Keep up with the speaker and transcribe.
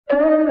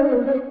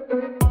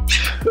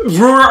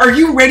Aurora, are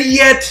you ready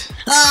yet?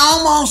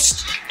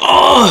 Almost.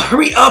 Oh,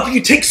 hurry up,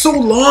 you take so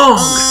long.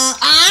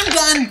 I'm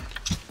done.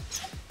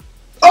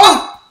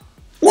 Oh,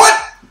 what?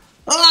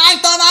 I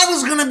thought I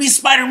was gonna be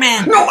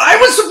Spider-Man. No, I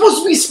was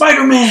supposed to be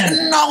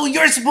Spider-Man. No,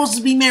 you're supposed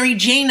to be Mary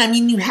Jane. I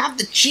mean, you have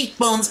the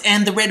cheekbones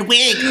and the red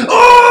wig.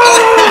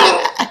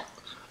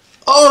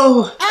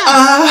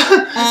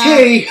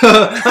 Hey,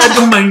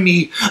 don't mind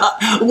me.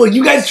 Well,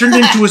 you guys turned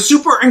into a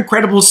super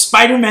incredible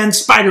Spider-Man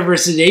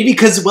Spider-Verse today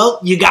because, well,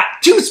 you got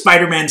two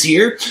Spider-Mans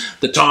here.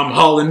 The Tom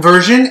Holland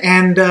version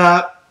and,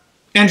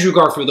 Andrew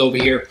Garfield over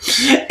here.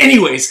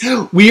 Anyways,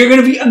 we are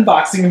going to be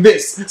unboxing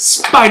this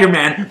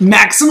Spider-Man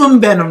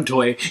Maximum Venom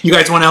toy. You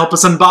guys want to help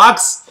us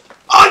unbox?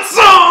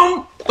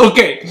 Awesome!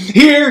 Okay,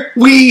 here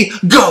we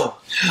go.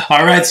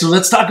 Alright, so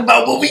let's talk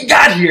about what we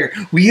got here.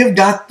 We have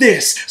got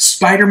this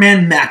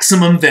Spider-Man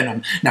Maximum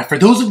Venom. Now, for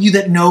those of you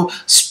that know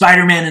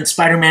Spider-Man and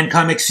Spider-Man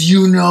comics,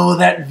 you know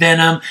that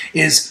Venom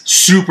is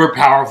super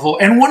powerful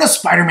and one of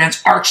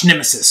Spider-Man's arch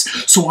nemesis.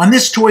 So on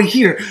this toy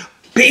here,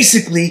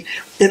 basically,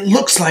 it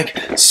looks like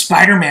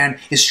Spider-Man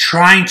is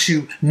trying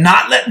to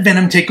not let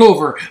Venom take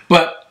over,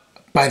 but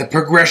by the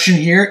progression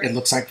here, it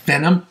looks like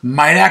Venom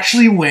might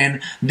actually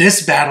win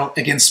this battle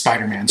against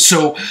Spider-Man.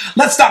 So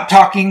let's stop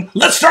talking,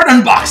 let's start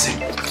unboxing.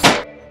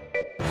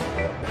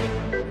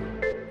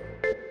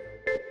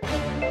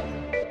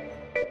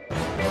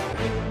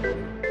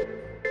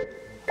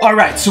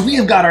 Alright, so we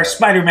have got our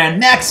Spider-Man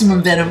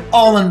Maximum Venom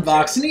all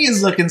unboxed, and he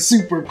is looking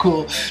super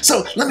cool.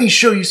 So let me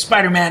show you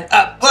Spider-Man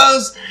up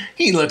close.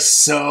 He looks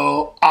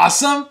so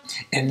awesome.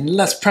 And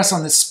let's press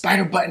on this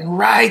spider button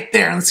right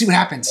there, and let's see what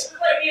happens.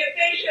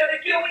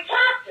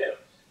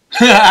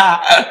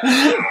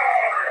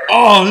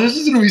 Oh, this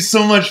is going to be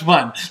so much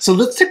fun. So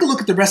let's take a look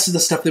at the rest of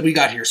the stuff that we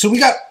got here. So we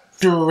got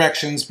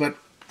directions, but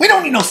we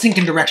don't need no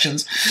stinking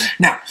directions.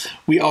 Now,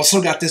 we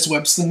also got this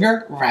web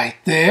slinger right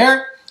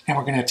there. And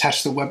we're going to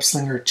attach the web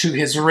slinger to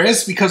his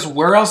wrist because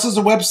where else is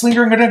the web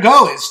slinger going to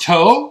go? His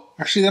toe?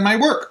 Actually, that might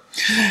work.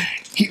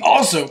 He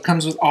also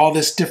comes with all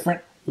this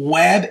different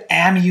web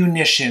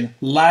ammunition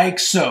like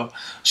so.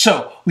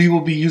 So we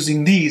will be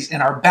using these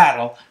in our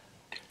battle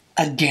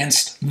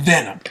against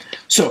Venom.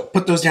 So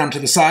put those down to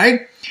the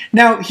side.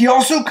 Now, he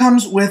also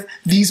comes with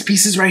these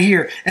pieces right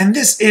here. And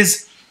this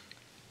is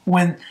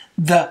when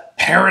the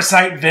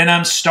parasite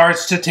Venom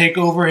starts to take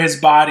over his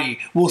body.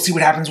 We'll see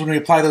what happens when we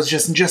apply those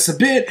in just a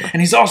bit.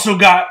 And he's also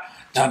got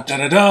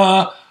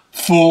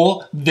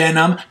full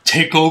Venom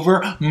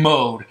takeover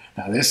mode.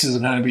 Now this is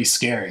going to be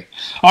scary.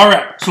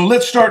 Alright, so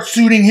let's start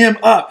suiting him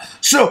up.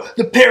 So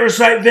the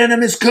parasite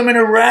Venom is coming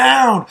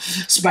around.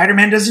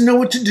 Spider-Man doesn't know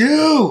what to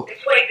do.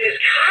 It's like this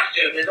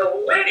costume is a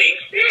wedding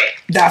fit.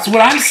 That's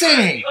what I'm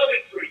saying.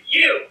 Coming for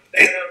you,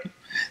 Venom.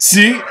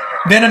 See?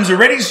 Venom's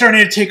already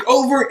starting to take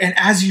over, and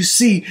as you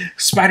see,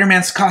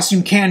 Spider-Man's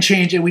costume can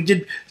change, and we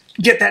did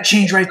get that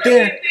change right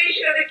there.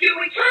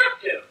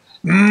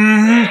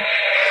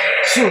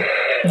 So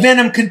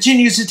Venom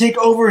continues to take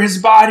over his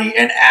body,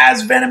 and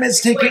as Venom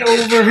is taking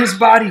over his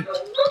body,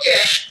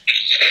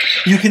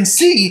 you can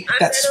see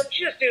that...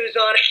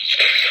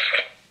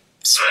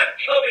 I'm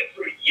coming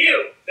for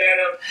you,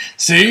 Venom.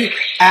 See,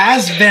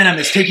 as Venom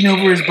is taking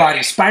over his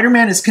body,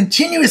 Spider-Man is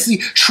continuously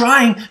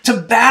trying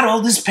to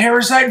battle this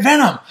parasite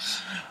Venom.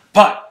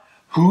 But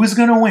who is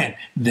going to win,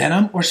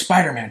 Venom or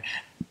Spider-Man?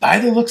 By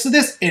the looks of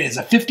this, it is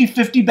a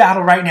 50-50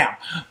 battle right now.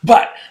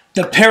 But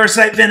the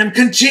parasite Venom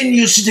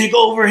continues to take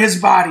over his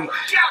body.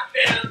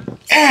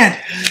 And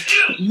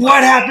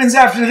what happens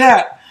after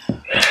that?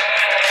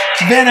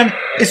 Venom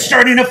is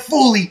starting to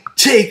fully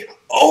take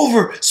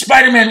over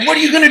Spider-Man. What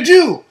are you going to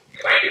do?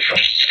 I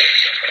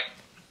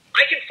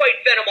can fight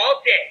Venom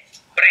all day,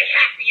 but I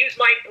have to use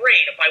my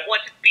brain if I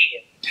want to beat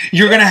him.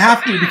 You're going to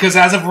have to, because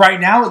as of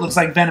right now, it looks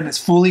like Venom is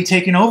fully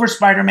taking over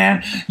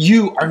Spider-Man.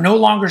 You are no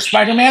longer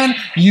Spider-Man.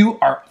 You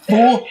are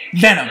full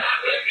Venom.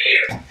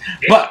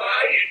 But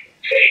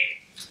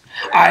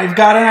I've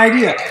got an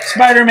idea.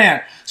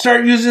 Spider-Man,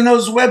 start using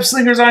those web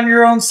slingers on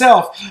your own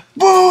self.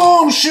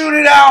 Boom! Shoot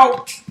it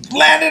out.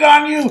 Land it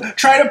on you.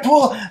 Try to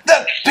pull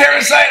the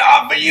parasite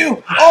off of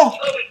you. Oh!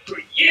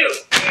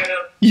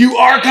 You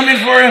are coming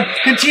for him.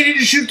 Continue to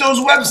shoot those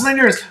web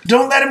slingers.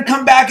 Don't let him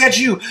come back at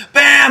you.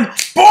 Bam!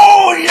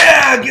 Boom!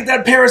 Yeah! Get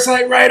that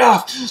parasite right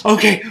off.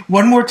 Okay,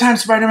 one more time,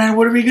 Spider-Man.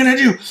 What are we going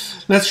to do?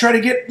 Let's try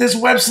to get this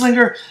web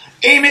slinger.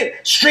 Aim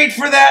it straight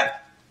for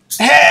that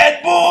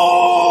head.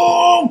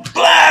 Boom!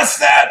 Blast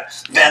that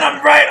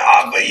Venom right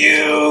off of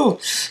you.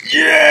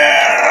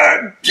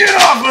 Yeah! Get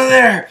off of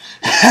there.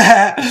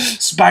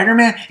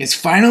 Spider-Man is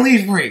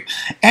finally free.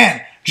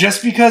 And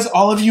just because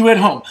all of you at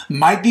home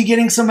might be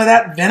getting some of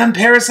that Venom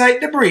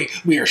parasite debris,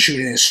 we are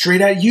shooting it straight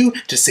at you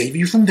to save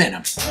you from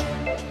Venom.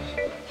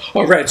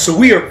 Alright, so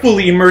we are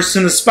fully immersed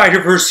in the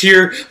Spider-Verse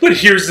here, but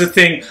here's the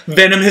thing.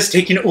 Venom has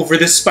taken over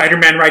this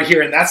Spider-Man right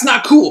here, and that's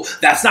not cool.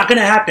 That's not going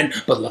to happen.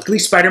 But luckily,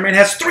 Spider-Man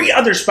has 3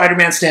 other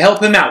Spider-Mans to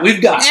help him out.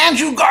 We've got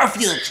Andrew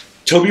Garfield,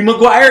 Tobey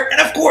Maguire, and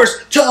of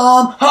course,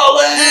 Tom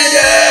Holland!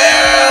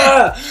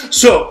 Yeah!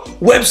 So,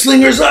 web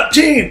slingers up,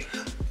 team!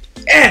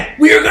 And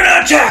we are going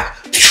to attack!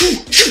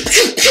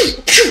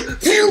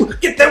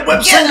 Get that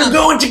web slinger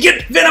going to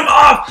get Venom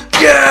off.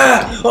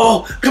 Yeah.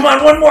 Oh, come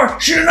on, one more.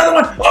 Shoot another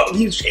one. Oh,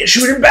 he's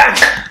shooting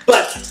back.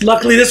 But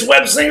luckily this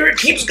web slinger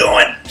keeps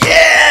going.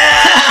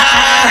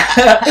 Yeah.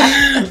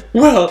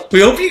 Well,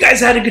 we hope you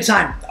guys had a good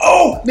time.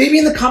 Oh, maybe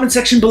in the comment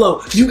section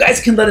below, you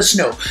guys can let us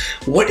know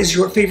what is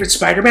your favorite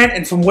Spider-Man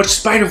and from which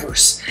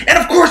Spider-Verse. And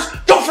of course,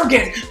 don't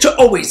forget to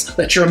always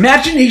let your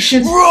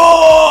imagination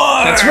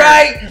roar. That's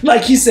right.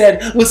 Like he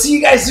said, we'll see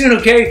you guys soon,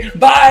 okay?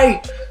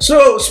 Bye.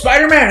 So,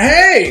 Spider-Man,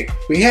 hey,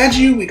 we had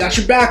you. We got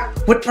your back.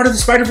 What part of the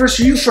Spider-Verse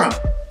are you from?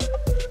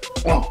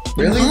 Oh,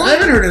 really? I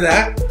haven't heard of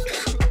that.